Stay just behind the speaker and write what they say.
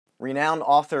Renowned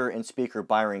author and speaker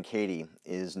Byron Katie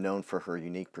is known for her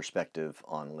unique perspective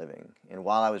on living. And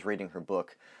while I was reading her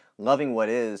book, Loving What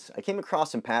Is, I came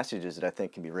across some passages that I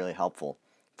think can be really helpful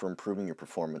for improving your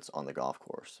performance on the golf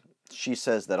course. She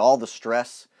says that all the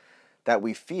stress that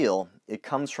we feel, it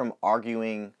comes from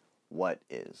arguing what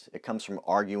is. It comes from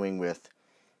arguing with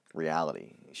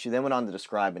reality. She then went on to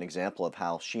describe an example of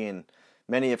how she and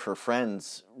many of her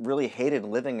friends really hated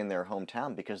living in their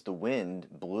hometown because the wind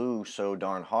blew so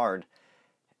darn hard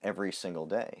every single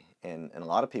day. And a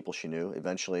lot of people she knew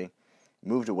eventually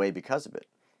moved away because of it.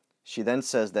 She then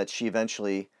says that she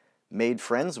eventually made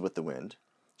friends with the wind.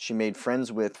 She made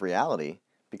friends with reality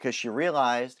because she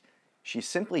realized she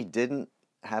simply didn't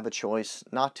have a choice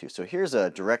not to. So here's a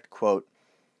direct quote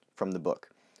from the book.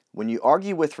 When you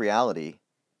argue with reality,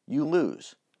 you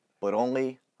lose, but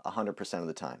only 100% of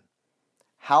the time.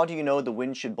 How do you know the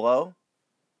wind should blow?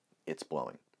 It's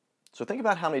blowing. So think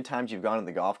about how many times you've gone to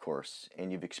the golf course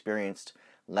and you've experienced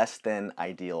less than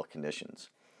ideal conditions.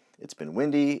 It's been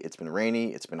windy, it's been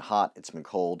rainy, it's been hot, it's been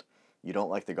cold. You don't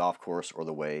like the golf course or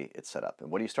the way it's set up. And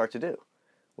what do you start to do?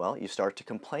 Well, you start to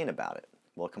complain about it.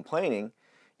 Well, complaining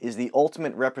is the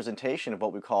ultimate representation of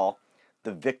what we call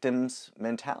the victim's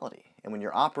mentality. And when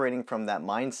you're operating from that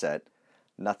mindset,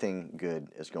 nothing good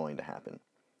is going to happen.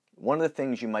 One of the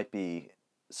things you might be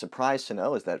surprised to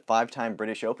know is that 5-time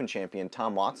British Open champion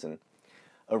Tom Watson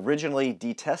originally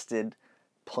detested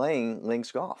playing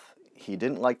links golf. He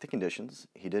didn't like the conditions,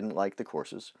 he didn't like the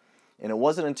courses, and it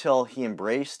wasn't until he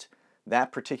embraced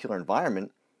that particular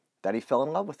environment that he fell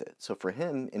in love with it. So for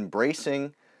him,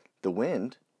 embracing the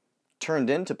wind turned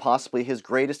into possibly his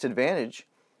greatest advantage,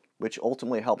 which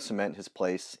ultimately helped cement his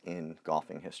place in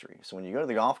golfing history. So when you go to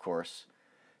the golf course,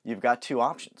 you've got two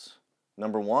options.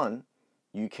 Number one,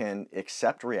 you can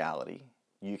accept reality,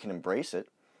 you can embrace it,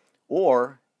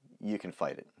 or you can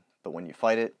fight it. But when you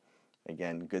fight it,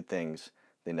 again, good things,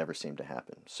 they never seem to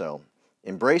happen. So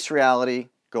embrace reality,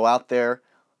 go out there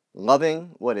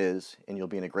loving what is, and you'll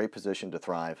be in a great position to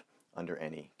thrive under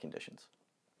any conditions.